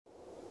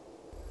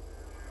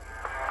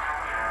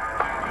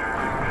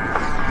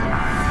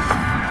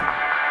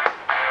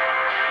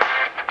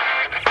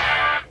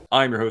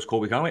I'm your host,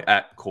 Colby Conway,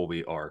 at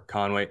Colby R.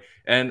 Conway.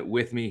 And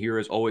with me here,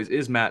 as always,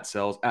 is Matt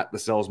Sells, at the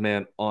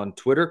Sellsman on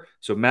Twitter.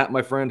 So, Matt,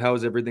 my friend, how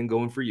is everything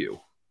going for you?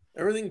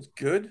 Everything's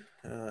good.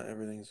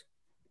 Everything's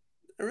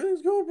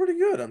going pretty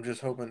good. I'm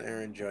just hoping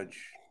Aaron Judge,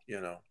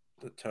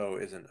 the toe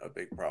isn't a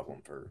big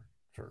problem for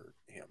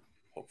him.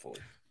 Hopefully.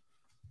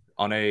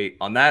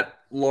 On that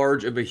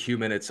large of a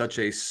human, it's such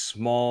a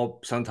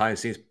small, sometimes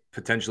seems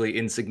potentially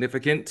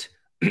insignificant,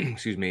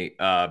 excuse me,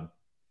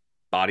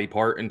 body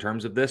part in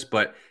terms of this,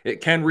 but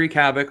it can wreak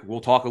havoc. We'll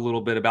talk a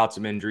little bit about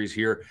some injuries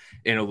here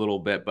in a little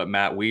bit. But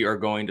Matt, we are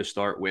going to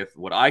start with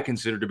what I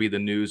consider to be the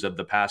news of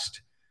the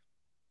past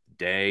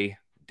day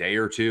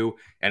or two,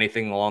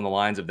 anything along the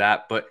lines of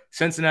that. But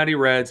Cincinnati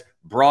Reds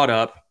brought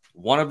up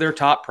one of their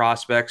top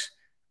prospects,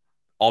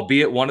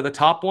 albeit one of the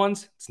top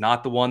ones. It's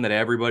not the one that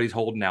everybody's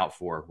holding out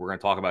for. We're going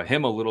to talk about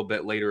him a little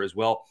bit later as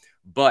well.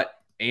 But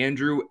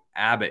Andrew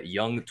Abbott,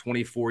 young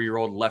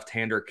 24-year-old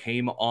left-hander,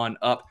 came on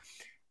up.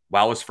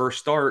 While his first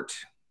start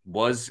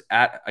was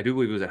at, I do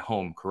believe it was at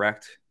home,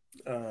 correct?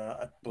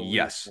 I believe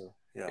Yes, so.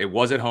 Yeah. it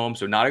was at home.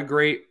 So not a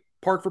great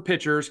park for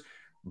pitchers,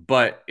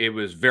 but it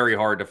was very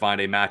hard to find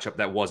a matchup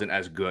that wasn't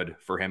as good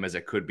for him as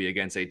it could be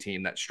against a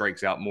team that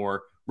strikes out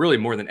more, really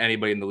more than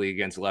anybody in the league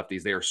against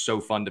lefties. They are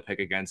so fun to pick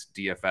against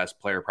DFS,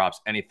 player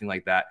props, anything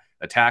like that.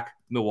 Attack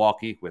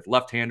Milwaukee with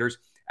left-handers.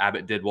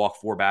 Abbott did walk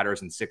 4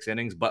 batters in 6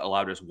 innings, but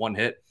allowed just 1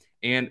 hit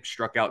and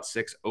struck out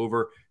 6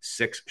 over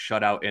 6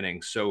 shutout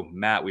innings. So,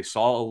 Matt, we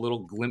saw a little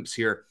glimpse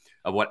here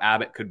of what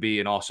Abbott could be.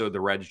 And also, the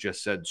Reds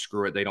just said,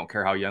 screw it. They don't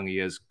care how young he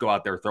is. Go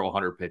out there, throw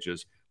 100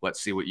 pitches.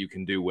 Let's see what you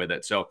can do with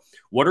it. So,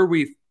 what do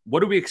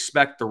we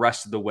expect the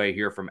rest of the way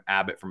here from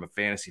Abbott from a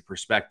fantasy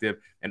perspective?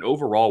 And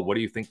overall, what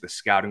do you think the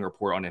scouting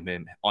report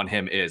on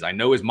him is? I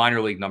know his minor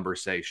league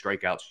numbers say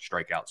strikeouts,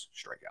 strikeouts,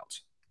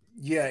 strikeouts.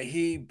 Yeah,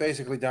 he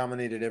basically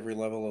dominated every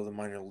level of the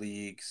minor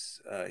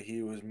leagues.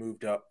 He was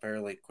moved up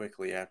fairly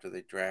quickly after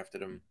they drafted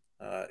him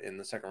in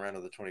the second round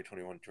of the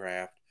 2021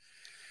 draft.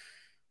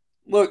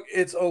 Look,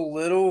 it's a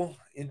little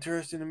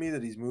interesting to me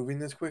that he's moving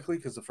this quickly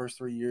because the first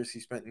 3 years he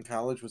spent in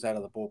college was out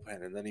of the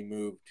bullpen, and then he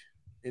moved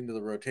into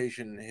the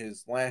rotation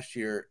his last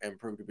year and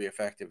proved to be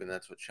effective, and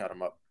that's what shot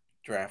him up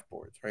draft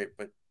boards, right?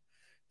 But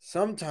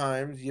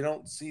sometimes you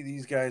don't see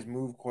these guys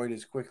move quite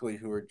as quickly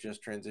who are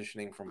just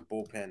transitioning from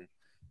bullpen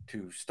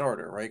to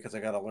starter, right? Because I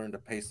got to learn to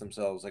pace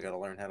themselves. I got to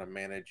learn how to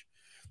manage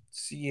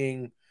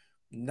seeing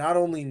not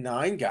only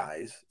 9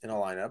 guys in a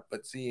lineup,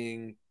 but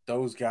seeing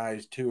those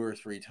guys 2 or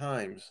 3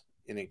 times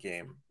in a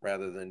game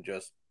rather than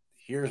just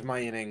here's my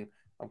inning.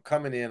 I'm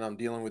coming in. I'm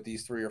dealing with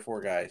these 3 or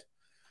 4 guys.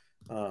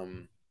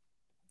 Um,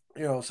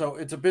 so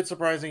it's a bit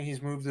surprising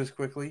he's moved this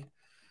quickly.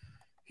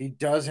 He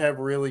does have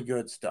really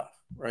good stuff,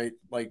 right?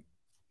 Like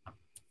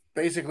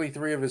basically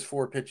 3 of his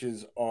 4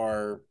 pitches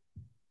are,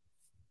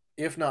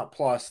 if not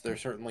plus, they're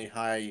certainly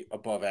high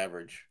above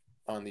average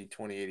on the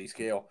 2080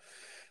 scale.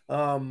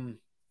 Um,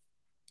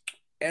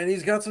 and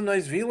he's got some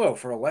nice velo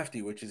for a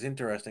lefty, which is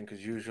interesting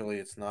because usually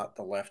it's not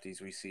the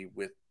lefties we see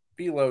with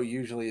velo.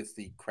 Usually it's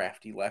the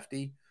crafty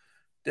lefty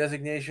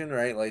designation,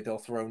 right? Like they'll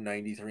throw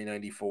 93,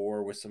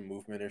 94 with some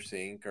movement or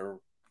sink or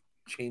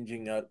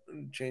changing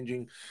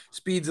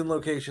speeds and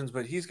locations,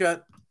 but he's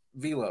got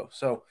velo.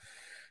 So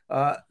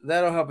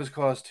that'll help his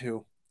cause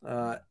too.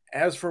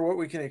 As for what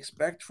we can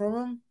expect from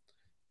him,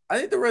 I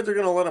think the Reds are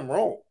going to let him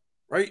roll,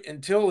 right?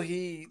 Until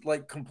he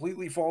like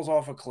completely falls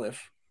off a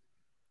cliff.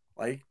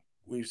 Like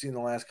we've seen the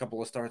last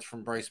couple of starts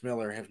from Bryce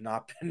Miller have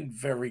not been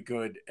very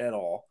good at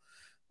all.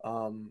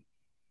 Um,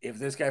 if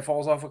this guy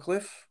falls off a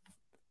cliff,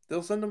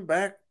 they'll send him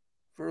back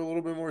for a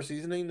little bit more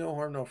seasoning. No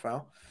harm, no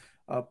foul.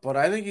 But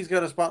I think he's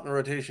got a spot in the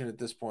rotation at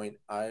this point.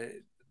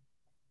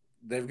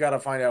 They've got to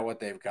find out what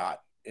they've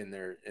got in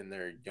their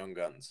young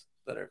guns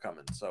that are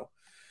coming. So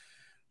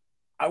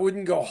I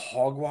wouldn't go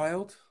hog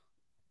wild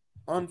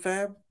on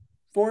Fab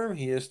for him.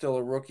 He is still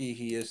a rookie.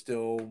 He is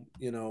still,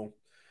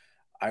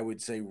 I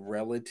would say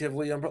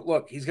relatively. But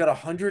look, he's got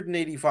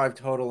 185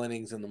 total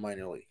innings in the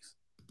minor leagues.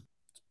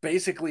 It's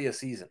basically a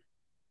season,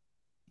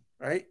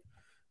 right?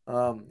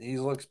 He's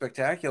looked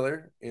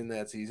spectacular in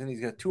that season.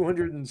 He's got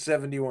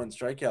 271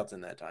 strikeouts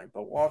in that time,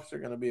 but walks are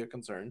going to be a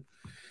concern.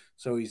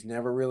 So he's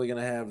never really going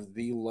to have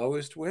the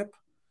lowest whip.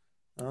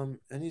 And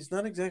he's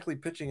not exactly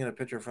pitching in a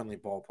pitcher friendly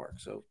ballpark.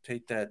 So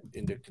take that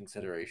into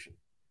consideration.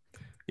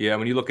 Yeah,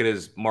 when you look at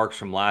his marks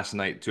from last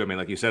night, too, I mean,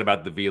 like you said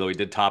about the velo, he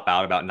did top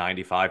out about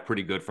 95,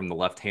 pretty good from the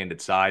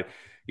left-handed side.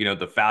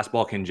 The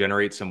fastball can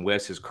generate some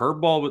whiffs. His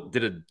curveball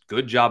did a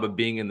good job of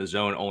being in the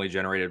zone, only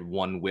generated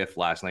 1 whiff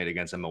last night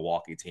against a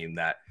Milwaukee team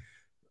that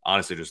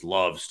honestly just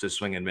loves to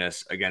swing and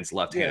miss against Yeah,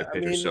 left-handed I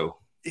pitchers. mean, So,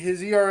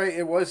 his ERA,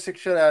 it was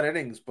 6 shutout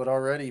innings, but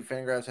already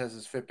Fangraphs has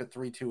his FIP at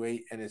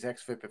 3.28 and his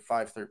xFIP at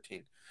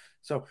 5.13.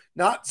 So,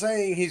 not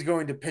saying he's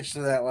going to pitch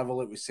to that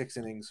level. It was 6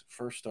 innings,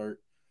 first start,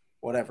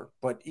 whatever.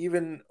 But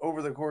even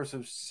over the course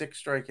of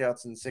 6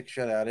 strikeouts and 6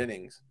 shutout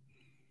innings,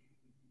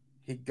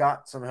 he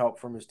got some help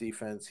from his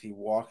defense. He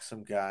walked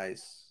some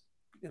guys.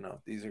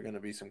 These are going to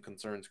be some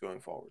concerns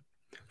going forward.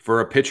 for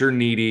a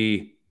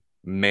pitcher-needy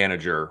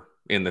manager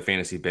in the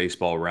fantasy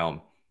baseball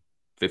realm,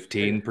 Hey,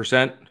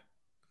 15%?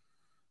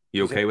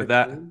 You You said okay with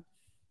that?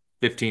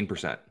 15?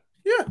 15%.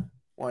 Yeah,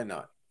 why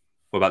not?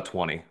 What about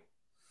 20?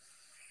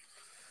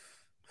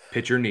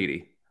 Pitcher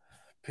needy.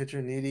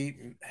 Pitcher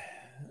needy,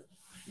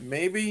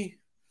 maybe.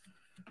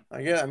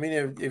 I guess. I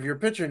mean, if you're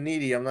pitcher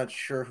needy, I'm not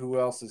sure who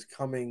else is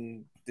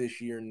coming this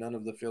year. None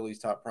of the Phillies'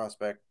 top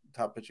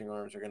pitching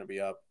arms are going to be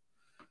up,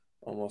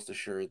 almost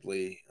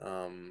assuredly.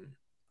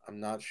 I'm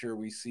not sure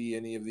we see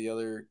any of the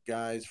other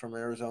guys from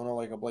Arizona,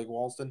 like a Blake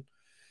Walston.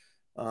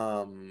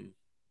 Um,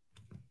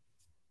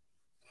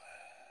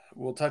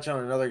 we'll touch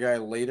on another guy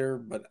later,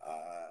 but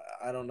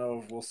I don't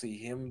know if we'll see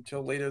him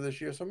till later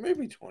this year. So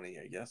maybe 20,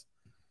 I guess.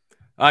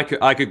 I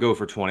could go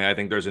for 20. I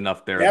think there's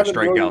enough there. The Gavin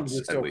Williams strikeouts is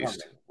at still coming,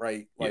 least.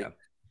 right? Yeah. Like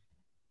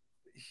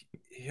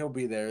he'll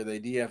be there. They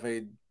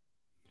DFA'd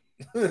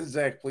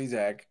Zach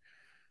Plesac,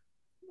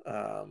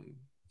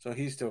 so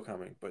he's still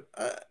coming. But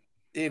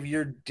if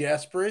you're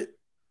desperate,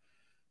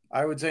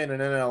 I would say in an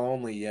NL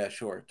only, yeah,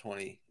 sure,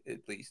 20 at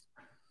least.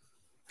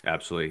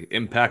 Absolutely.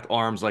 Impact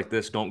arms like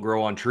this don't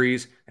grow on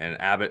trees, and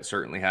Abbott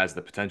certainly has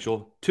the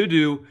potential to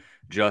do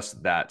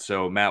just that.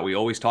 So, Matt, we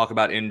always talk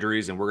about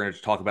injuries, and we're going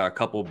to talk about a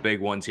couple big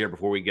ones here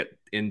before we get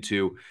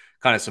into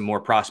kind of some more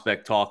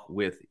prospect talk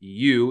with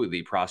you,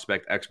 the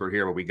prospect expert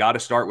here. But we got to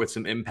start with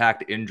some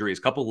impact injuries.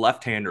 A couple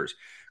left-handers,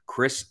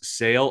 Chris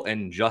Sale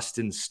and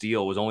Justin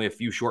Steele. It was only a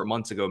few short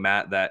months ago,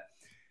 Matt, that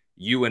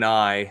you and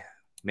I,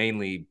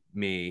 mainly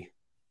me,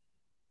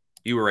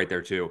 you were right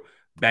there too,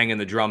 banging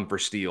the drum for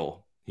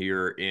Steele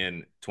here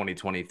in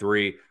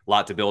 2023. A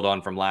lot to build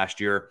on from last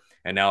year.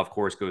 And now, of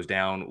course, goes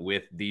down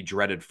with the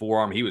dreaded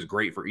forearm. He was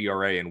great for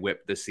ERA and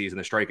whip this season.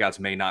 The strikeouts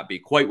may not be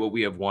quite what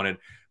we have wanted,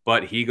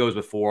 but he goes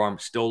with forearm.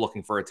 Still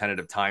looking for a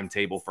tentative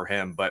timetable for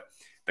him. But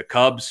the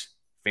Cubs,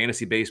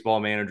 fantasy baseball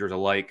managers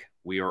alike,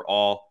 we are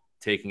all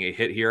taking a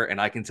hit here.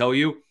 And I can tell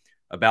you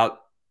about,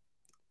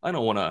 I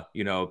don't want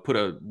to, put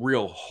a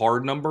real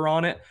hard number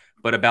on it,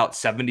 but about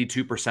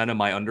 72% of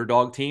my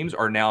underdog teams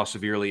are now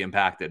severely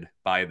impacted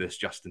by this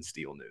Justin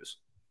Steele news.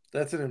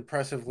 That's an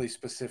impressively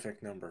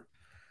specific number.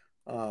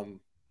 Um,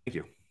 Thank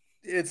you.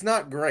 it's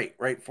not great,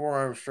 right?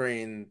 Forearm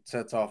strain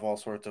sets off all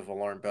sorts of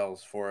alarm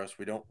bells for us.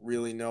 We don't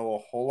really know a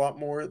whole lot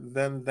more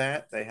than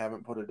that. They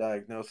haven't put a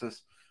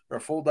diagnosis or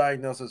a full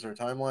diagnosis or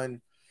timeline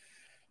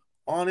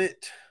on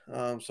it.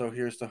 So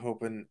here's to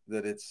hoping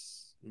that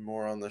it's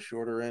more on the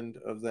shorter end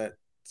of that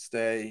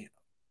stay.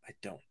 I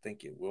don't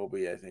think it will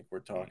be. I think we're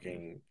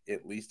talking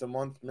at least a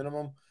month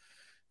minimum,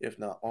 if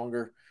not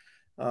longer.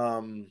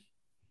 Um,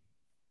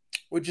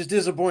 which is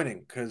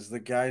disappointing because the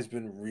guy's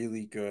been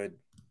really good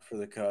for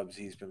the Cubs.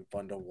 He's been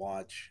fun to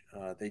watch.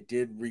 They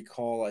did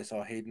recall. I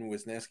saw Hayden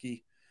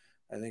Wisniewski.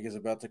 I think is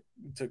about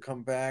to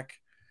come back.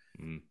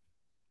 Mm.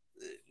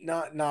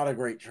 Not a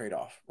great trade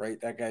off, right?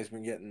 That guy's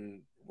been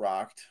getting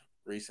rocked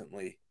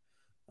recently.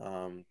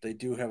 They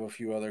do have a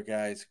few other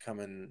guys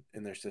coming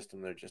in their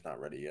system. They're just not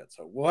ready yet.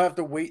 So we'll have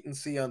to wait and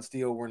see on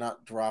Steele. We're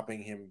not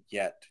dropping him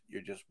yet.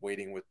 You're just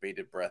waiting with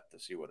bated breath to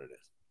see what it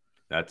is.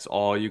 That's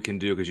all you can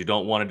do because you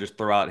don't want to just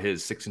throw out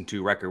his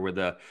 6-2 record with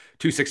a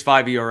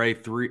 2.65 ERA,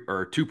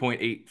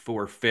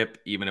 2.84 FIP,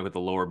 even with a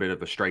lower bit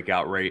of a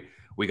strikeout rate.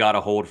 We got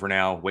to hold for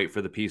now. Wait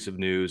for the piece of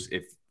news.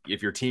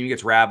 If your team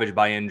gets ravaged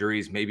by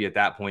injuries, maybe at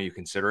that point you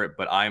consider it.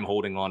 But I'm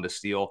holding on to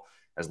Steele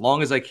as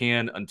long as I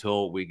can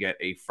until we get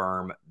a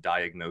firm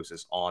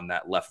diagnosis on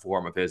that left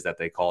forearm of his that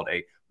they called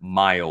a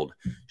mild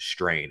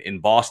strain. In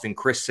Boston,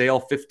 Chris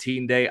Sale,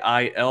 15-day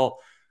IL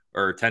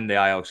or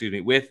 10-day IL, excuse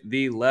me, with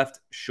the left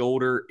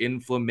shoulder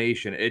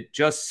inflammation. It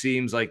just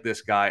seems like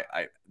this guy,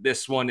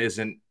 this one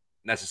isn't He's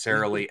just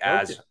necessarily broken.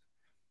 as,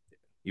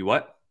 you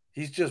what?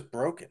 He's just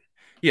broken.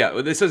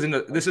 Yeah, this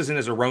isn't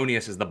as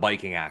erroneous as the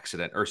biking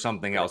accident or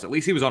something Right. else. At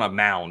least he was on a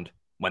mound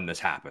when this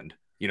happened.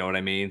 You know what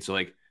I mean? So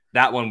like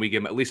that one we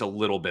give him at least a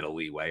little bit of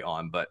leeway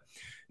on. But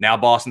now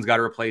Boston's got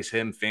to replace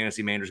him.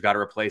 Fantasy managers got to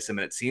replace him.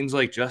 And it seems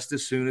like just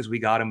as soon as we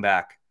got him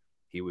back,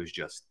 he was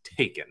just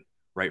taken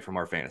right from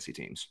our fantasy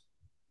teams.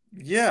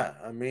 Yeah,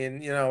 I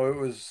mean, it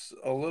was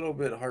a little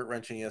bit heart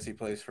wrenching. Yes, he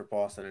plays for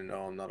Boston, and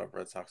no, I'm not a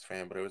Red Sox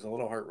fan, but it was a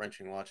little heart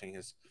wrenching watching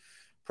his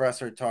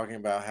presser talking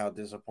about how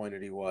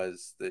disappointed he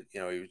was that he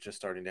was just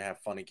starting to have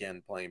fun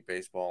again playing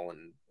baseball,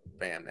 and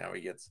bam, now he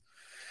gets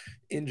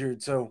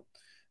injured. So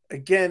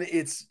again,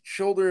 it's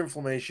shoulder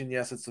inflammation.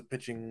 Yes, it's the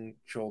pitching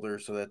shoulder,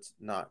 so that's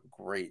not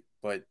great,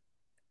 but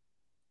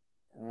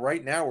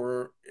right now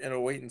we're in a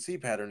wait and see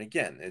pattern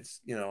again. It's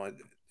I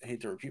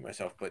hate to repeat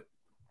myself, but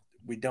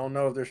we don't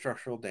know if there's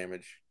structural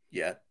damage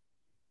yet.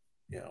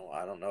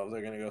 I don't know if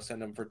they're going to go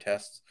send them for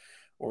tests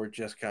or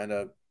just kind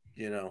of,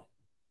 you know,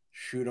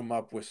 shoot them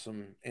up with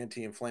some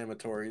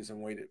anti-inflammatories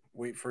and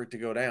wait for it to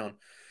go down.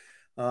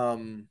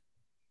 Um,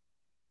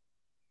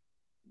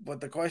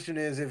 but the question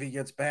is, if he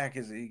gets back,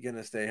 is he going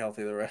to stay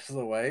healthy the rest of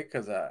the way?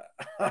 Because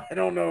I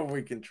don't know if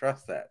we can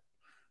trust that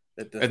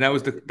at this And that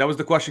was point.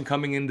 the question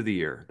coming into the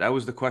year. That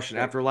was the question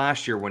Right. after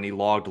last year when he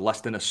logged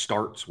less than a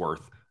start's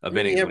worth I of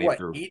mean, he innings had when he what,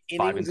 threw eight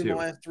five innings and in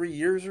the two. last 3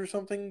 years or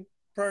something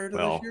prior to this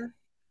Well, year?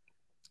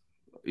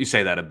 You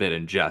say that a bit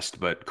in jest,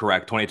 but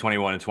correct.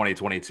 2021 and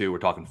 2022, we're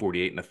talking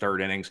 48 in the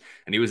third innings,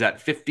 and he was at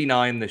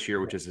 59 this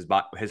year, which is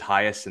his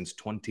highest since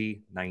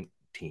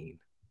 2019.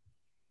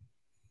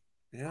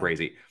 Yeah.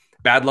 Crazy.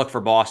 Bad luck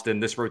for Boston.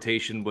 This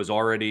rotation was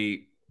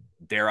already,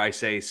 dare I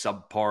say,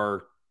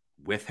 subpar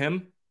with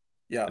him.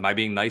 Yeah. Am I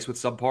being nice with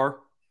subpar?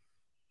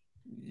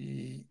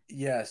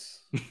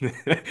 Yes.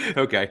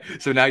 Okay,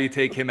 so now you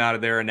take him out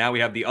of there, and now we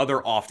have the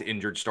other oft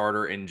injured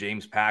starter in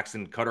James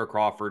Paxton, Cutter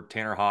Crawford,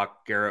 Tanner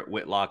Hawk, Garrett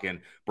Whitlock,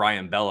 and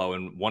Brian Bello.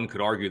 And one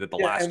could argue that the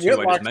Yeah, last and two I just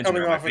Whitlock's mentioned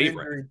coming are my off an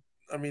favorite. injury.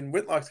 I mean,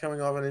 Whitlock's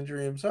coming off an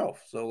injury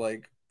himself. So,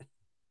 like,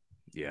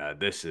 Yeah,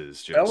 this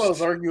is Bello's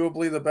just,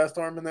 arguably the best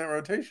arm in that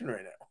rotation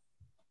right now.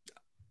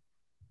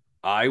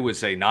 I would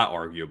say not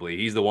arguably.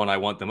 He's the one I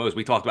want the most.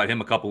 We talked about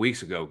him a couple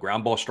weeks ago.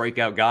 Ground ball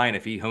strikeout guy, and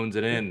if he hones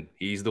it Yeah. in,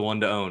 he's the one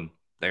to own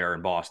there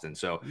in Boston.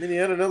 So, I mean, he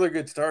had another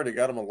good start. It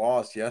got him a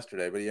loss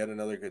yesterday, but he had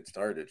another good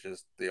start. It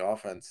just the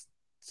offense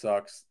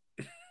sucks.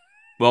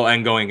 well,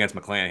 and going against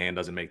McClanahan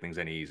doesn't make things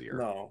any easier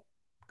No,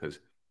 because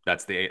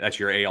that's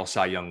your AL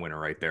Cy Young winner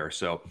right there.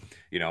 So,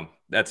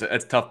 that's a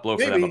tough blow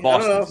for them. But maybe I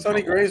don't know. Boston's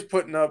in trouble.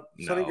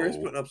 Sonny Gray's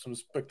No, putting up some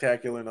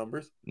spectacular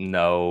numbers.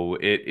 no,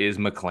 it is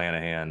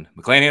McClanahan.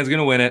 McClanahan's going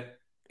to win it.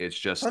 It's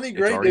just Sonny it's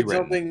Gray already did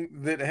written.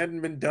 something that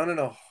hadn't been done in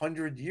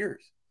 100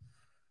 years.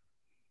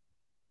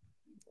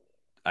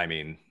 I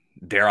mean,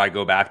 dare I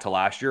go back to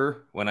last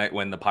year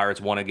when the Pirates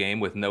won a game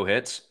with no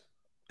hits?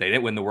 They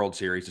didn't win the World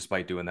Series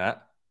despite doing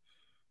that.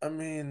 I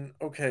mean,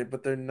 okay,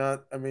 but they're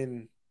not. I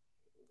mean,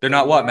 They're the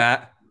not what, Rock,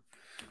 Matt?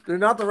 they're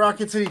not the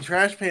Rocket City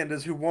Trash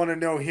Pandas who won a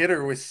no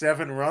hitter with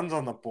 7 runs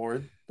on the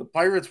board. The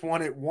Pirates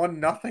won it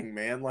 1-0,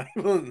 man. Like,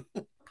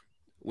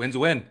 Wins a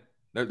win.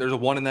 There's a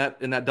one in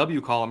that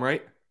W column,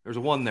 right? There's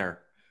a one there.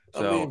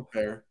 I mean, So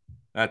fair.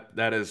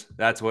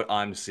 that's what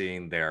I'm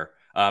seeing there.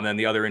 And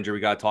the other injury we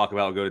got to talk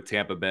about will go to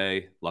Tampa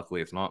Bay.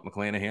 Luckily, it's not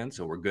McClanahan,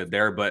 so we're good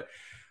there. But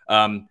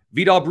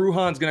Vidal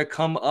Brujan's going to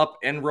come up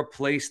and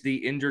replace the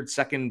injured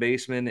second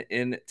baseman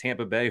in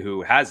Tampa Bay,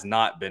 who has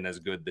not been as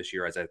good this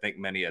year as I think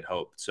many had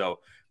hoped. So,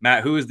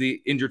 Matt, who is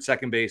the injured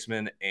second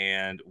baseman,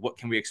 and what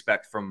can we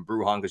expect from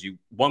Brujan? Because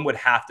one would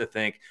have to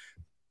think,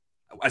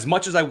 as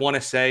much as I want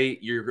to say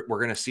we're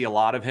going to see a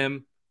lot of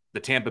him, the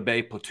Tampa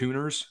Bay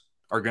platooners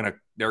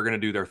they're gonna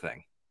do their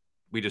thing.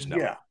 We just know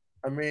it. Yeah.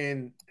 I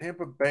mean,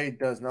 Tampa Bay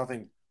does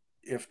nothing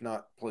if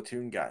not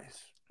platoon guys,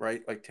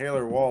 right? Like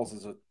Taylor Walls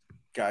is a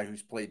guy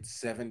who's played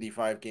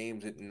 75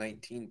 games at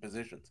 19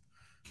 positions,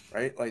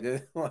 right? Like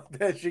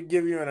that should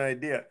give you an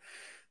idea.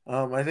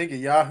 I think at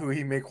Yahoo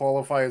he may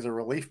qualify as a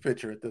relief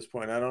pitcher at this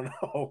point. I don't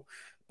know.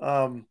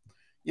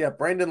 Yeah,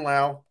 Brandon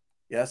Lau.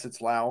 Yes,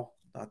 it's Lau,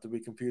 not to be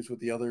confused with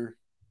the other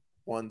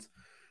ones.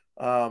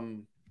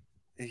 Um,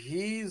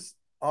 he's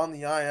on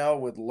the IL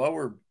with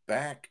lower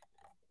back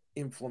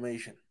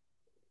inflammation,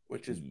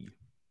 which is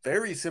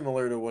very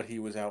similar to what he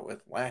was out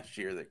with last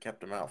year that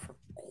kept him out for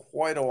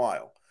quite a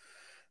while.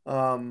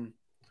 Um,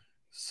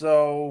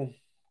 so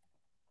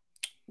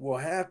we'll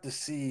have to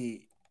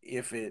see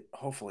if it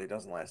hopefully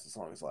doesn't last as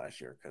long as last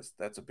year because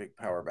that's a big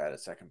power bat at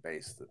second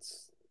base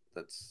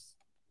that's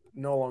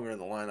no longer in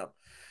the lineup.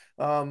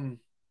 Um,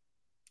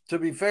 to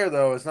be fair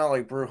though, it's not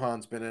like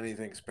Brujan's been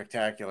anything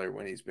spectacular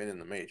when he's been in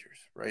the majors,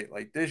 right?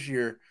 Like this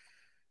year,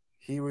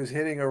 he was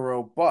hitting a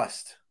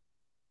robust,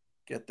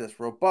 get this,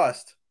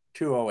 robust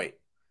 208.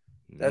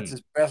 That's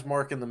his best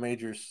mark in the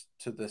majors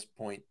to this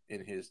point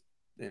in his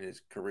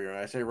career. And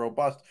I say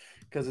robust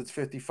because it's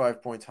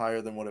 55 points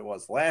higher than what it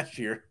was last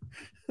year,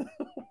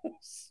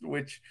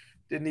 which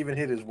didn't even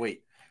hit his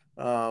weight.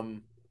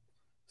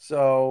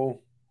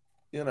 So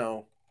you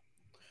know,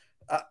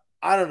 I,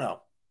 I don't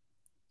know.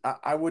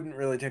 I wouldn't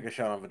really take a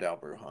shot on Vidal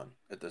Brujan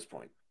at this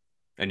point.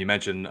 And you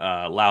mentioned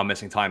Lau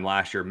missing time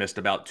last year, missed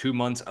about 2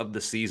 months of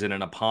the season,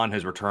 and upon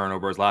his return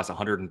over his last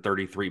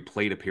 133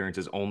 plate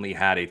appearances, only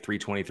had a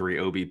 323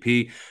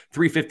 OBP,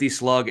 350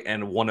 slug,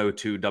 and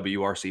 102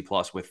 WRC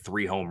plus with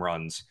 3 home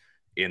runs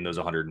in those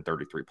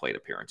 133 plate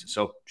appearances.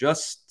 So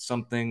just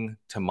something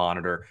to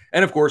monitor.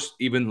 And of course,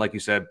 even like you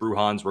said,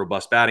 Brujan's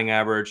robust batting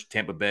average.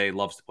 Tampa Bay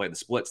loves to play the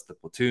splits, the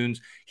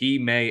platoons. He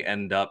may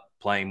end up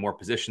playing more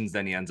positions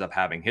than he ends up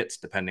having hits,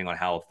 depending on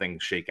how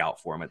things shake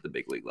out for him at the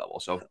big league level.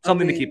 So I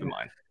something to keep in mean,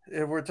 mind.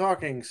 if we're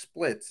talking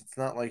splits, it's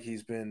not like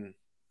he's been.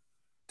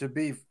 To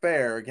be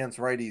fair, against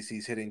righties,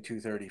 he's hitting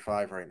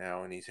 235 right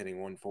now, and he's hitting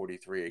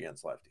 143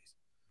 against lefties.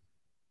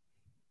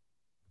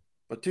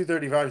 But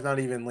 235 is not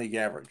even league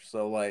average.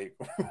 So, like,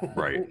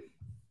 Right.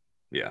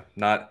 Yeah.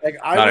 Not like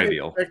I not would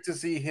ideal. expect to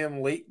see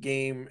him late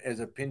game as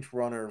a pinch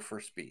runner for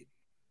speed.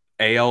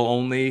 AL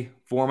only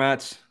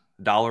formats,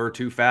 dollar or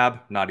two fab,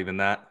 not even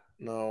that.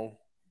 No,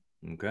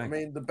 I Okay.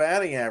 mean the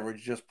batting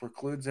average just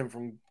precludes him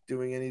from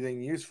doing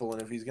anything useful.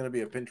 And if he's going to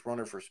be a pinch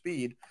runner for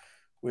speed,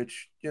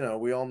 which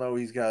we all know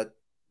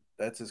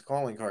that's his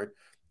calling card.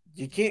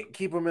 You can't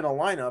keep him in a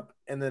lineup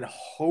and then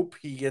hope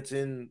he gets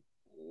in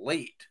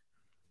late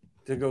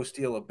to go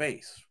steal a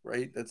base,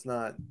 right? That's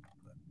not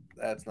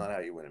how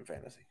you win in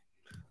fantasy.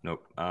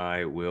 Nope.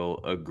 I will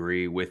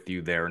agree with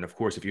you there. And of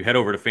course, if you head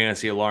over to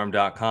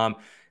fantasyalarm.com,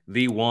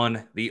 the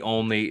one, the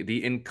only,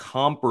 the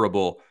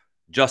incomparable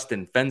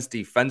Justin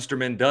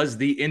Fensterman does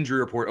the injury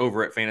report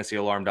over at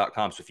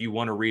fantasyalarm.com. So if you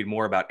want to read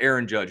more about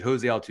Aaron Judge,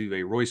 Jose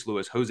Altuve, Royce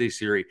Lewis, Jose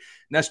Siri,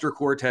 Nestor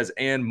Cortez,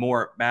 and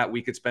more, Matt,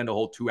 we could spend a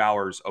whole 2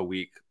 hours a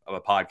week of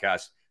a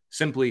podcast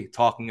simply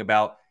talking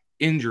about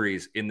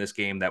injuries in this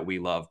game that we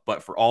love.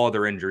 But for all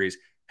other injuries,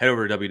 head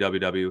over to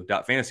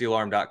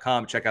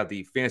www.fantasyalarm.com. Check out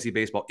the fantasy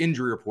baseball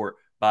injury report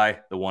by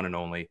the one and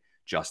only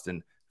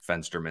Justin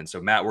Fensterman.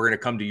 So, Matt, we're going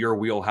to come to your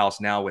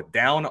wheelhouse now with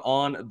Down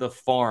on the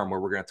Farm, where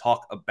we're going to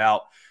talk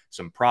about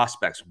some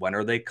prospects. When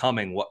are they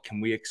coming? What can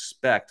we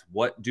expect?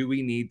 What do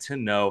we need to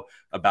know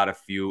about a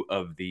few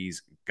of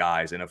these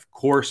guys? And of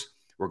course,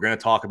 we're going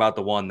to talk about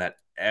the one that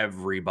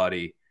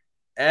everybody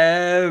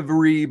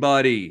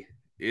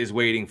is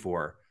waiting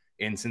for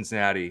in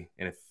Cincinnati.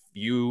 And if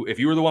you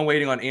were the one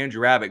waiting on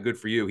Andrew Abbott, good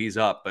for you. He's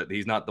up, but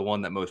he's not the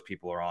one that most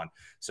people are on.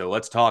 So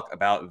let's talk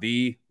about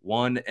the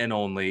one and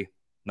only,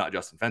 not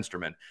Justin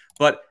Fensterman,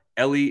 but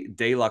Elly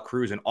De La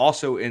Cruz. And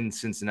also in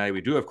Cincinnati,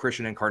 we do have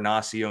Christian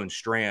Encarnacion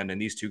Strand, and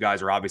these two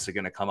guys are obviously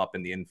going to come up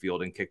in the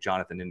infield and kick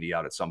Jonathan India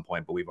out at some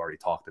point, but we've already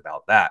talked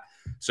about that.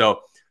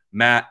 So,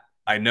 Matt,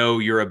 I know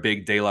you're a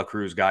big De La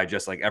Cruz guy,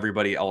 just like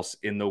everybody else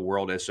in the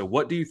world is. So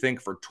what do you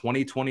think for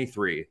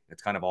 2023?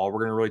 It's kind of all we're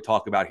going to really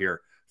talk about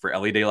here for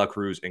Elly De La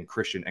Cruz and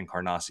Christian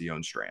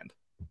Encarnacion Strand.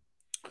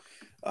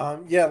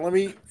 Yeah, let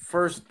me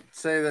first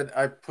say that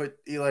I put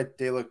Elly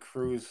De La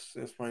Cruz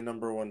as my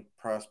number one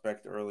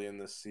prospect early in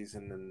this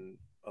season, and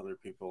other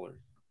people are,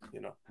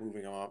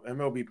 moving him up.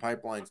 MLB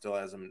Pipeline still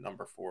has him at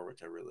number 4,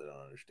 which I really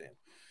don't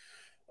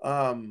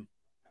understand.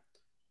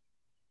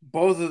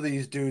 Both of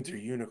these dudes are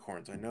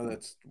unicorns. I know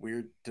that's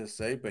weird to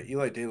say, but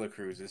Elly De La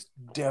Cruz is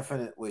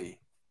definitely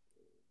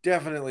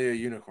a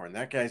unicorn.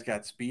 That guy's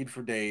got speed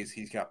for days.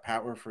 He's got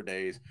power for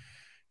days.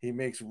 He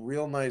makes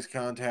real nice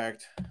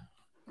contact.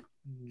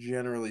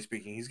 Generally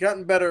speaking, he's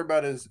gotten better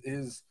about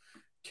his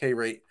K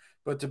rate.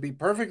 But to be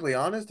perfectly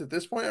honest, at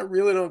this point, I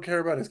really don't care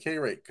about his K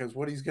rate, because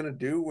what he's going to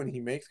do when he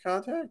makes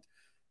contact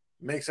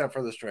makes up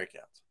for the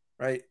strikeouts,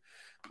 right?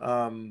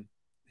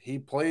 He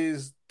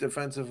plays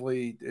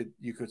defensively.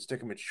 You could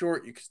stick him at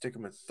short. You could stick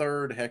him at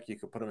third. Heck, you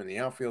could put him in the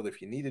outfield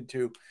if you needed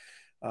to.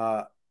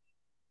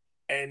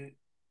 And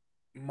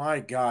my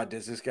God,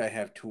 does this guy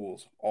have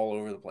tools all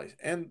over the place.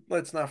 And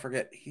let's not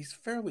forget, he's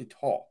fairly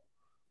tall.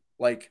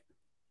 Like,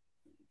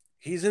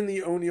 he's in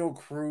the O'Neill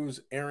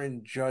Cruz,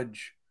 Aaron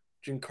Judge,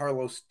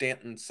 Giancarlo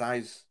Stanton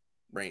size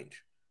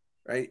range,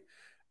 right?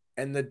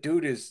 And the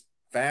dude is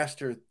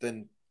faster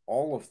than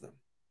all of them.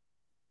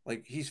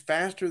 Like, he's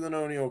faster than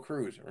O'Neill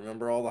Cruz.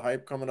 Remember all the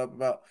hype coming up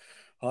about,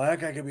 oh, that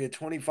guy could be a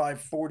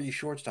 25-40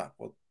 shortstop.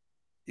 Well,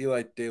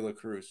 Elly De La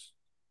Cruz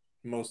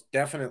most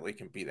definitely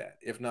can be that,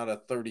 if not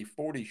a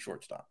 30-40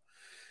 shortstop,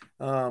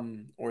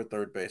 or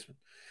third baseman.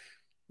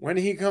 When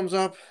he comes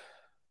up,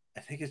 I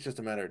think it's just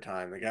a matter of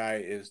time. The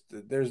guy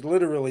there's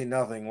literally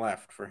nothing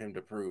left for him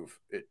to prove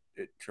at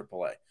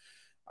AAA.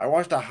 I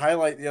watched a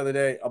highlight the other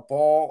day, a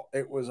ball,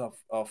 it was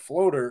a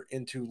floater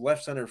into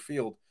left center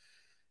field,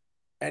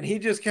 and he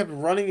just kept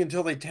running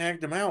until they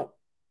tagged him out.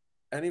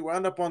 And he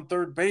wound up on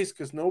third base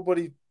because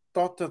nobody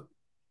thought to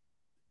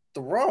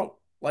throw.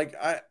 Like,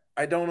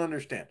 I don't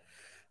understand.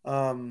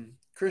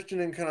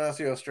 Christian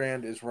Encarnacion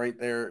Strand is right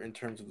there in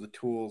terms of the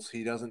tools.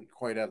 He doesn't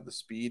quite have the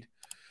speed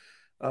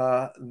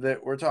that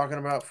we're talking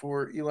about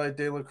for Elly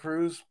De La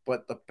Cruz,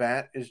 but the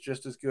bat is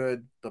just as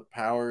good. The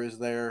power is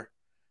there.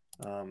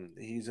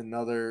 He's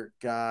another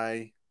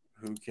guy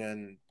who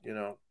can,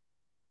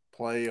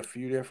 play a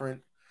few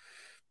different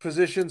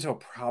positions. He'll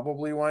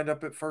probably wind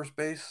up at first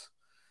base.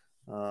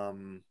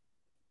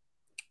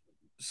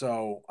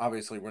 So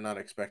obviously we're not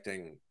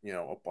expecting,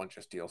 a bunch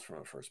of steals from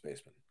a first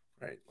baseman,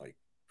 right? Like,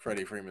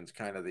 Freddie Freeman's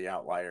kind of the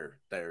outlier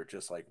there,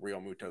 just like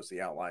Real Muto's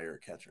the outlier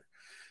catcher.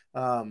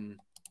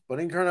 But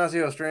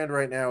Encarnacion Strand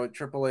right now at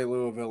AAA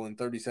Louisville in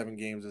 37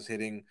 games is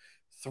hitting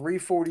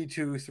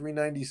 342,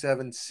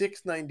 397,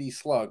 690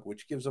 slug,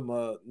 which gives him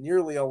a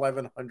nearly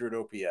 1100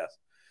 OPS.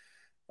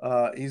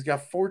 He's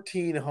got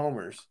 14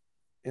 homers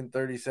in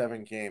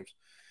 37 games.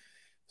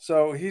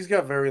 So he's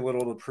got very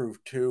little to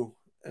prove too,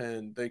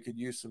 and they could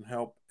use some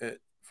help at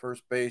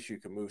first base. You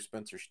can move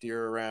Spencer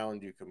Steer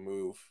around. You can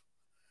move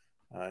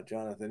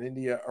Jonathan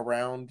India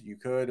around. You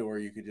could, or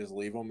you could just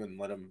leave him and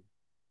let him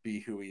be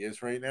who he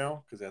is right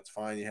now, because that's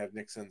fine. You have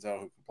Nick Senzel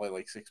who can play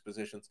like 6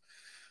 positions.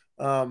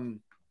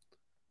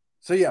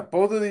 So yeah,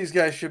 both of these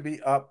guys should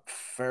be up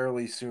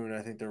fairly soon.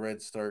 I think the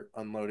Reds start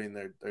unloading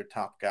their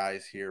top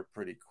guys here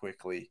pretty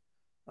quickly.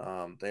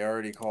 They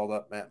already called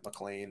up Matt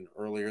McLain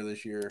earlier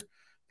this year.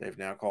 They've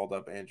now called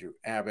up Andrew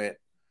Abbott.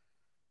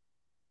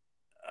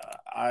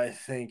 I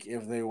think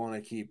if they want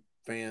to keep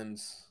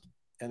fans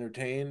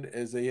entertained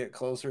as they get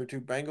closer to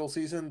Bengal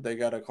season, they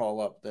got to call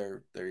up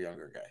their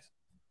younger guys.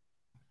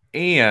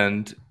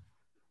 And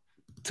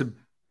to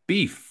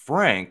be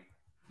frank,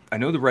 I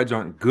know the Reds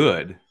aren't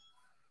good,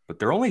 but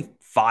they're only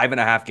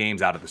 5.5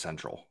 games out of the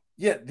Central.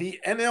 Yeah, the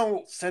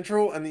NL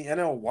Central and the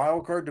NL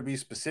wildcard, to be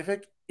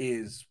specific,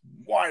 is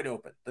wide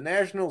open. The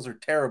Nationals are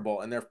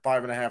terrible, and they're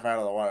 5.5 out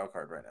of the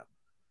wildcard right now.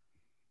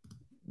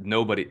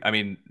 Nobody. I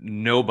mean,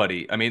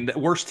 nobody. I mean, the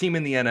worst team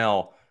in the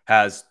NL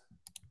has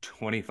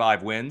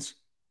 25 wins,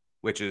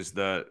 which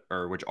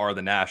are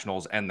the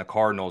Nationals and the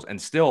Cardinals,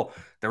 and still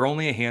they're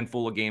only a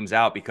handful of games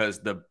out because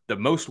the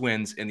most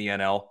wins in the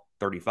NL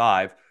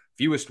 35,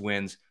 fewest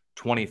wins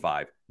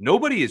 25.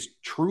 Nobody is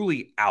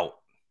truly out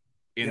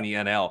in Yeah. the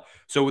NL.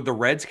 So the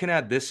Reds can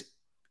add this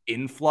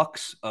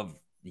influx of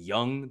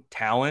young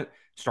talent,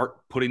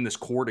 start putting this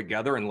core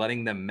together and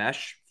letting them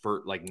mesh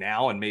for like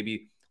now and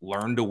maybe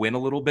learn to win a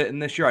little bit in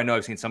this year. I know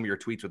I've seen some of your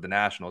tweets with the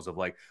Nationals of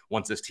like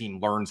once this team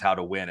learns how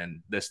to win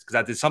and this because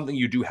that is something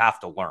you do have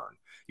to learn.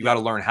 You got to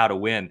Yes. learn how to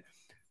win.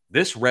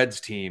 This Reds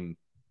team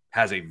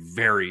has a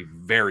very,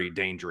 very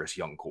dangerous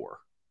young core.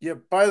 Yeah.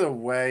 By the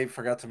way,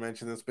 forgot to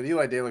mention this, but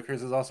Eli De La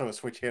Cruz is also a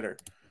switch hitter,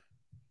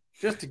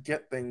 just to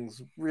get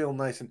things real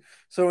nice. And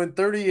so in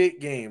 38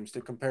 games,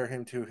 to compare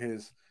him to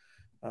his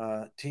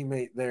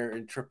teammate there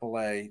in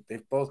AAA,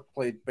 they've both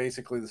played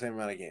basically the same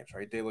amount of games,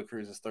 right? De La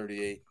Cruz is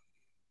 38,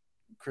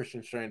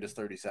 Christian Strand is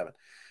 37.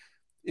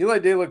 Eli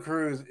De La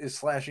Cruz is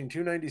slashing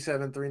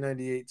 297,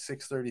 398,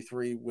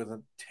 633 with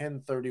a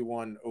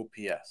 1031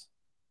 OPS.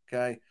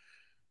 Okay.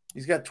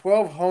 He's got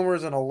 12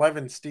 homers and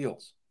 11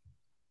 steals.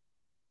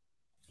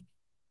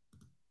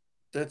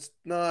 That's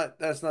not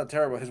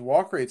terrible. His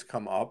walk rates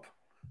come up.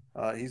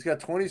 He's got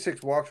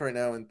 26 walks right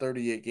now in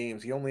 38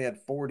 games. He only had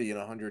 40 in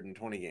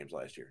 120 games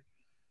last year.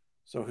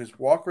 So his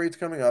walk rate's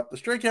coming up. The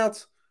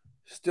strikeouts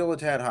still a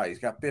tad high. He's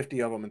got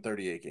 50 of them in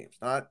 38 games.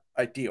 Not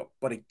ideal,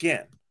 but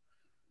again,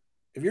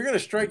 if you're going to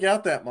strike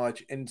out that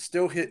much and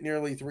still hit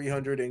nearly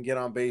 300 and get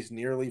on base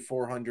nearly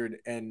 400,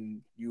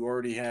 and you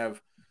already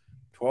have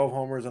 12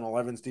 homers and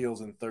 11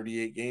 steals in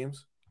 38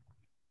 games,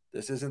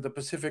 this isn't the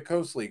Pacific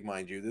Coast League,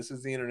 mind you. This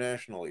is the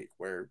International League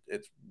where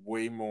it's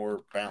way more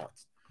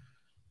balanced.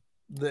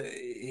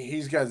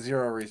 He's got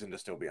zero reason to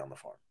still be on the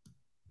farm.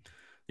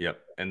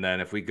 Yep. And then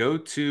if we go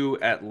to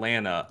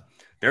Atlanta,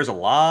 there's a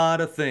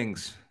lot of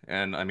things,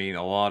 and I mean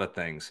a lot of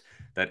things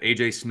that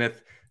AJ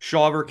Smith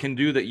Shawver can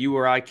do that you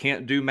or I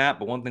can't do, Matt.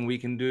 But one thing we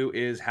can do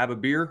is have a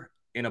beer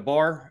in a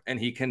bar, and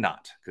he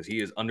cannot because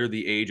he is under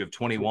the age of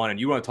 21. And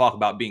you want to talk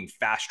about being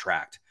fast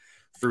tracked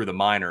through the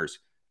minors.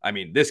 I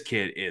mean, this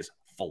kid is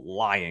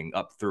flying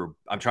up through.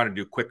 I'm trying to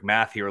do quick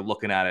math here,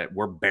 looking at it.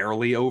 We're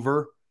barely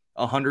over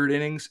 100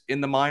 innings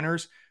in the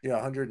minors. Yeah,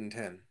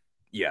 110.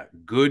 Yeah,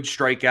 good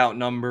strikeout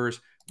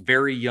numbers,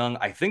 very young.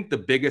 I think the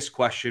biggest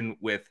question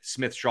with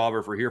Smith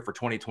Shawver for here for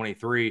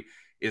 2023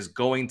 is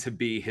going to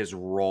be his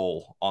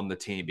role on the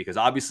team because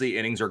obviously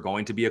innings are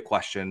going to be a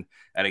question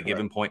at a Correct.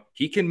 given point.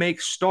 He can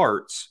make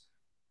starts,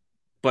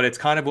 but it's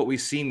kind of what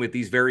we've seen with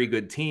these very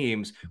good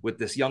teams with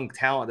this young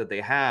talent that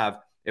they have.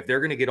 If they're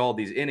going to get all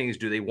these innings,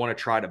 do they want to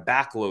try to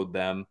backload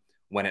them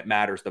when it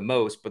matters the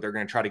most? But they're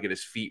going to try to get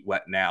his feet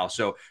wet now.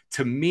 So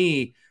to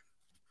me,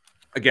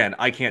 again,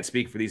 I can't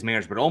speak for these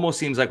managers, but it almost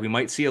seems like we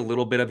might see a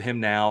little bit of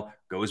him now,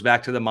 goes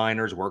back to the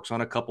minors, works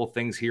on a couple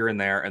things here and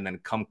there, and then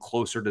come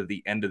closer to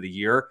the end of the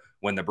year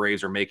when the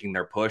Braves are making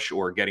their push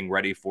or getting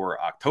ready for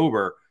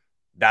October.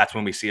 That's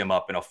when we see him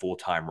up in a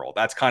full-time role.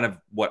 That's kind of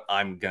what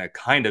I'm going to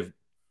kind of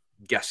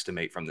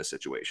guesstimate from this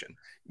situation.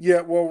 Yeah,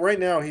 well, right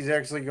now he's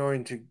actually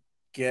going to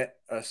get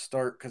a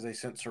start because they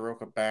sent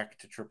Soroka back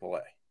to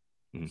AAA.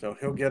 Mm-hmm. So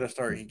he'll get a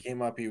start. He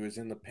came up, he was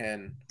in the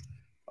pen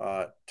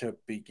to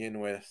begin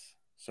with.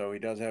 So he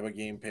does have a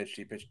game pitched.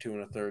 He pitched 2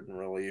 1/3 in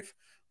relief.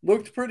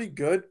 Looked pretty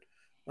good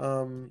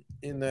in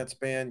that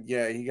span.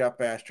 Yeah, he got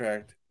fast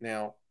tracked.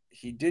 Now,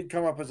 he did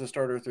come up as a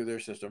starter through their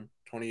system,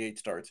 28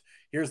 starts.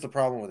 Here's the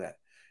problem with that.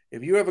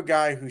 If you have a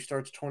guy who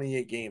starts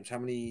 28 games, how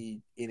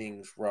many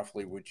innings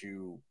roughly would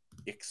you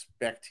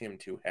expect him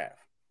to have?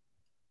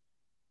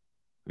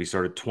 We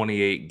started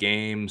 28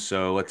 games,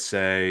 so let's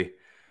say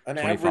An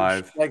average,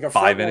 25, like a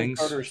 5 frontline innings.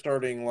 starter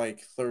starting like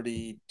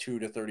 32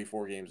 to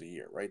 34 games a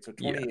year, right? So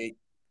Yeah. 28.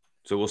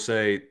 So we'll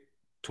say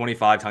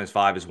 25 times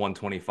 5 is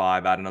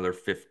 125. Add another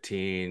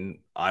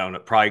 15. I don't know.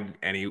 Probably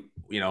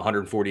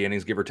 140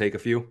 innings, give or take a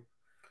few.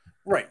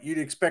 Right. You'd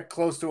expect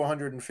close to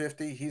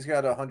 150. He's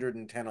got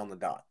 110 on the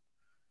dot.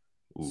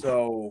 Oof.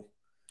 So,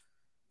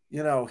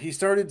 he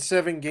started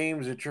 7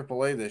 games at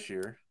AAA this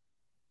year.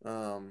 It's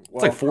like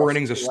Well, four across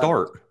innings a 3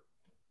 levels. start.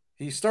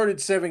 He started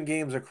 7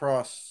 games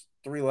across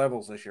 3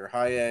 levels this year: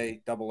 high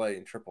A, double A,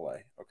 and triple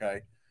A.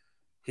 Okay.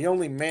 He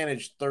only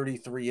managed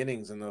 33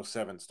 innings in those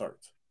 7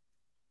 starts.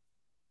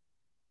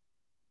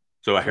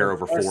 So a So hair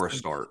it's over less four a than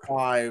start.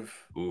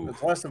 five. Ooh.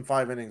 It's less than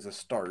 5 innings a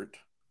start.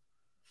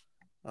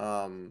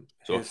 So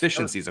His first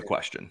efficiency is a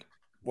question.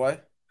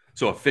 what?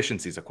 So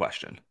efficiency is a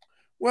question.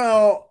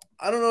 Well,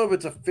 I don't know if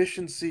it's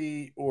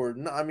efficiency or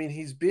not. I mean,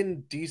 he's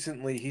been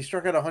decently. He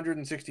struck out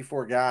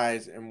 164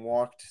 guys and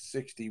walked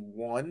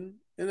 61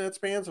 in that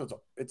span,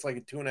 so it's like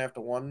a 2.5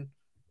 to 1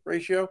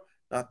 ratio.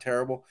 Not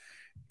terrible.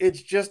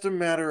 It's just a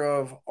matter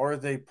of, are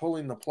they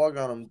pulling the plug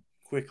on him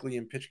quickly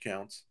in pitch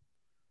counts,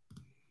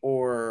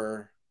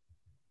 or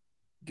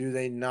do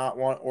they not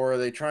want, or are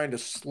they trying to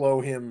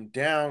slow him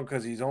down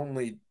because he's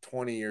only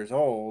 20 years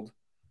old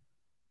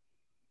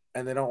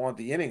and they don't want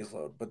the innings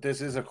load? But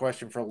this is a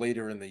question for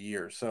later in the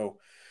year. So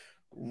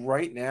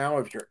Right now,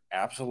 if you're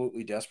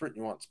absolutely desperate and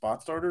you want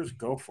spot starters,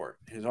 go for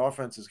it. His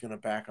offense is going to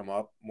back him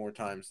up more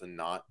times than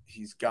not.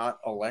 He's got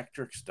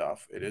electric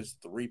stuff. It is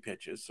 3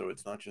 pitches, so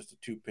it's not just a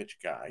 2 pitch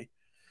guy.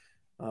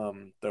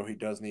 Though he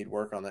does need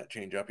work on that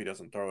changeup. He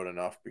doesn't throw it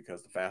enough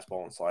because the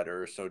fastball and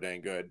slider are so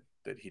dang good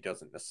that he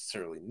doesn't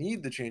necessarily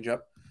need the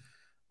changeup.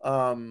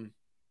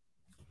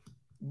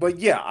 But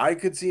yeah, I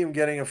could see him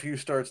getting a few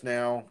starts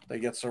now. They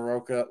get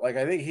Soroka. Like,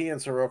 I think he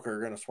and Soroka are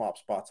going to swap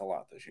spots a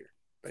lot this year,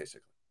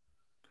 basically.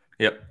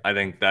 Yep, I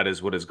think that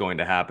is what is going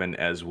to happen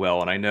as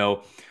well. And I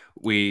know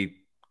we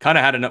kind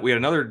of had we had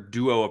another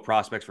duo of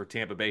prospects for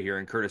Tampa Bay here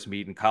in Curtis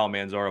Mead and Kyle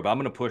Manzaro, but I'm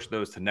going to push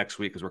those to next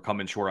week because we're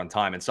coming short on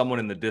time. And someone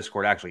in the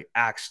Discord actually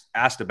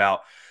asked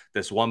about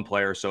this one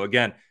player. So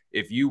again,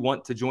 if you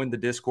want to join the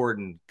Discord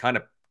and kind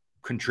of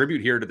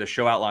contribute here to the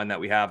show outline that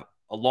we have,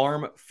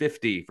 Alarm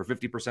 50 for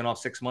 50% off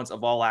 6 months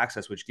of all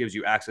access, which gives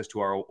you access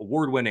to our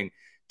award-winning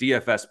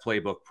DFS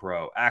Playbook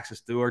Pro, access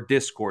to our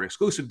Discord,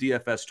 exclusive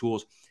DFS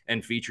tools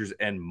and features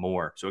and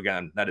more. So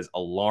again, that is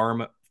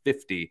Alarm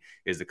 50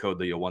 is the code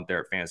that you'll want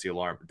there at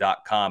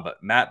fantasyalarm.com.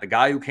 But Matt, the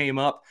guy who came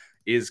up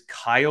is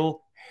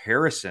Kyle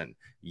Harrison,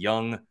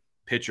 young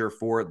pitcher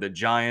for the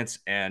Giants.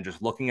 And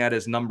just looking at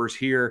his numbers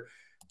here,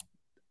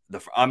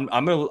 I'm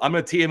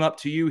gonna tee him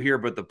up to you here,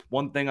 but the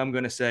one thing I'm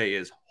gonna say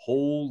is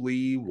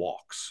holy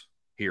walks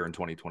here in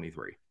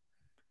 2023.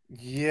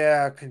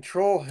 Yeah,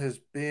 control has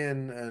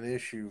been an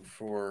issue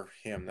for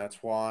him. That's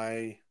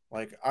why,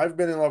 like, I've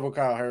been in love with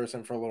Kyle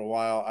Harrison for a little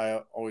while.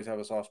 I always have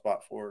a soft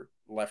spot for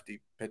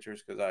lefty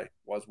pitchers because I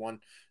was one.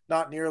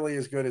 Not nearly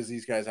as good as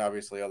these guys,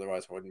 obviously.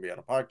 Otherwise, I wouldn't be on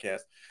a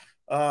podcast.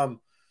 Um,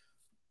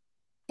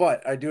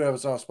 but I do have a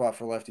soft spot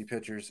for lefty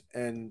pitchers,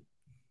 and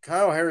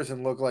Kyle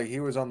Harrison looked like he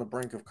was on the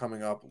brink of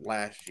coming up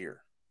last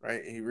year,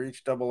 right? He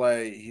reached Double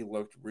A. He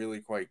looked really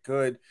quite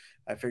good.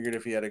 I figured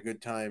if he had a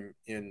good time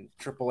in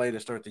Triple A to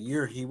start the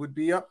year, he would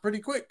be up pretty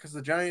quick because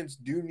the Giants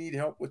do need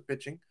help with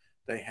pitching.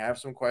 They have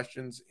some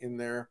questions in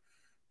their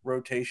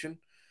rotation.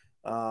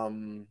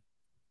 Um,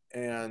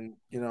 and,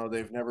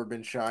 they've never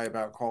been shy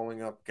about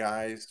calling up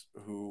guys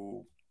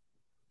who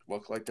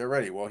look like they're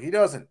ready. Well, he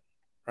doesn't,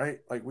 right?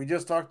 Like we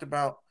just talked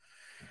about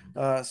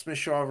Smith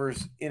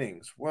Shawver's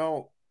innings.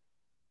 Well,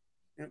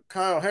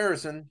 Kyle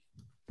Harrison,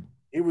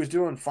 he was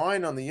doing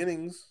fine on the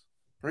innings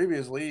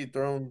previously. He'd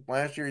thrown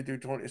last year. He threw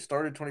 20,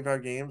 started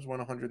 25 games, won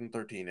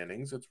 113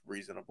 innings. It's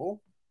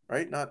reasonable,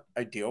 right? Not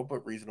ideal,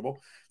 but reasonable.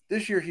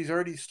 This year, he's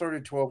already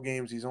started 12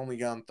 games. He's only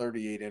gone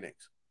 38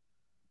 innings.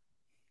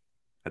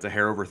 That's a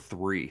hair over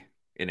 3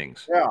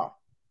 innings. Yeah,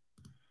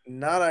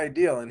 not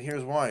ideal. And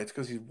here's why: it's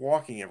because he's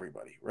walking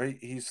everybody, right?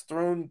 He's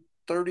thrown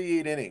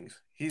 38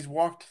 innings. He's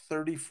walked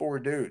 34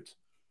 dudes.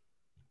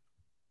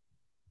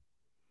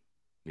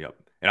 Yep.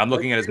 And I'm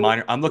looking at his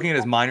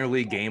minor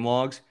league game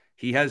logs.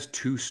 He has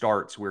 2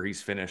 starts where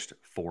he's finished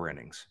 4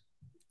 innings.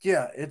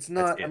 Yeah, it's That's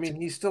not. I it.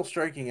 mean, he's still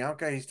striking out,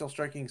 guy. He's still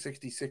striking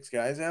 66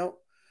 guys out,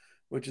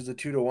 which is a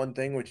 2-1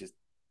 thing, which is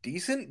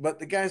decent. But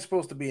the guy's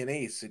supposed to be an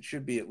ace. It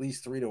should be at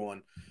least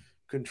 3-1.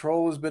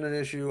 Control has been an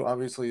issue.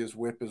 Obviously, his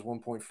WHIP is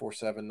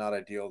 1.47, not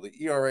ideal. The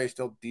ERA is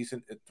still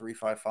decent at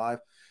 3.55,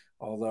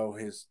 although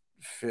his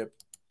FIP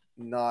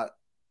not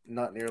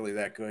nearly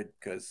that good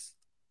because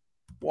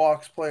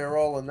walks play a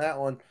role in that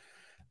one.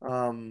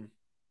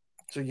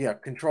 So yeah,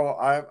 control.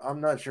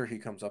 I'm not sure he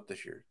comes up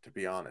this year. To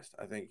be honest,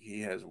 I think he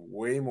has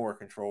way more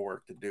control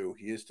work to do.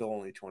 He is still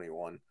only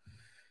 21.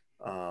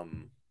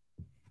 Um,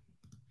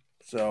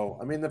 so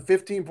I mean, the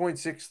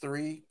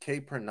 15.63 K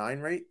per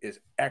nine rate is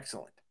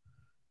excellent.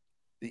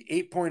 The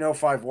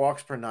 8.05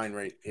 walks per nine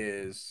rate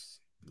is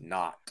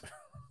not.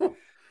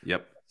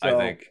 Yep. So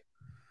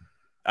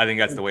I think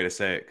that's the way to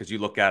say it because you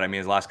look at, I mean,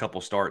 his last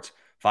couple starts,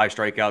 5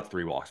 strikeouts,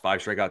 3 walks,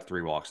 5 strikeouts,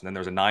 3 walks. And then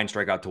there's a 9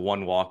 strikeout to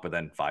 1 walk, but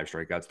then 5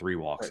 strikeouts, 3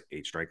 walks, right.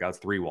 8 strikeouts,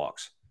 3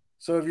 walks.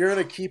 So if you're in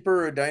a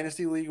keeper or a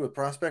dynasty league with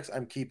prospects,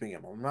 I'm keeping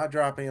him. I'm not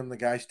dropping him. The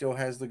guy still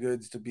has the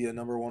goods to be a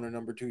number 1 or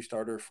number 2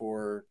 starter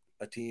for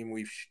a team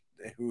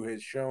who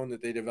has shown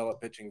that they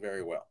develop pitching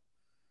very well.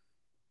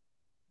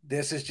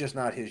 This is just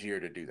not his year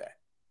to do that.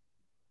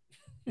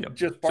 Yep.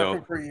 Just park him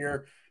So for a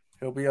year.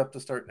 He'll be up to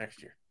start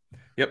next year.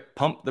 Yep,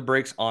 pump the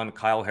brakes on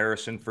Kyle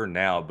Harrison for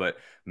now. But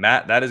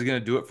Matt, that is going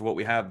to do it for what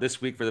we have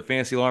this week for the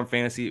Fantasy Alarm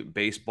Fantasy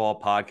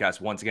Baseball Podcast.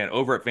 Once again,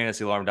 over at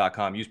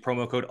fantasyalarm.com, use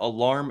promo code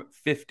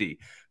ALARM50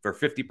 for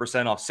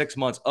 50% off 6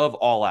 months of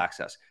all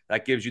access.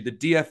 That gives you the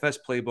DFS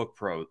Playbook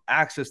Pro,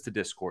 access to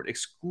Discord,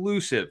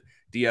 exclusive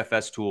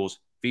DFS tools,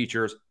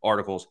 features,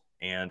 articles,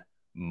 and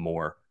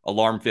more.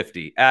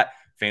 Alarm50 at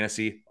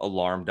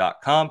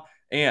fantasyalarm.com.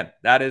 And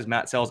that is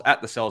Matt Sells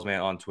at the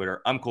Salesman on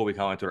Twitter. I'm Colby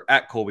Conway on Twitter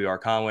at Colby R.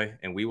 Conway.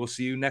 And we will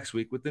see you next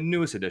week with the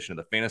newest edition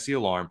of the Fantasy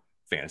Alarm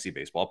Fantasy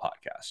Baseball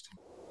Podcast.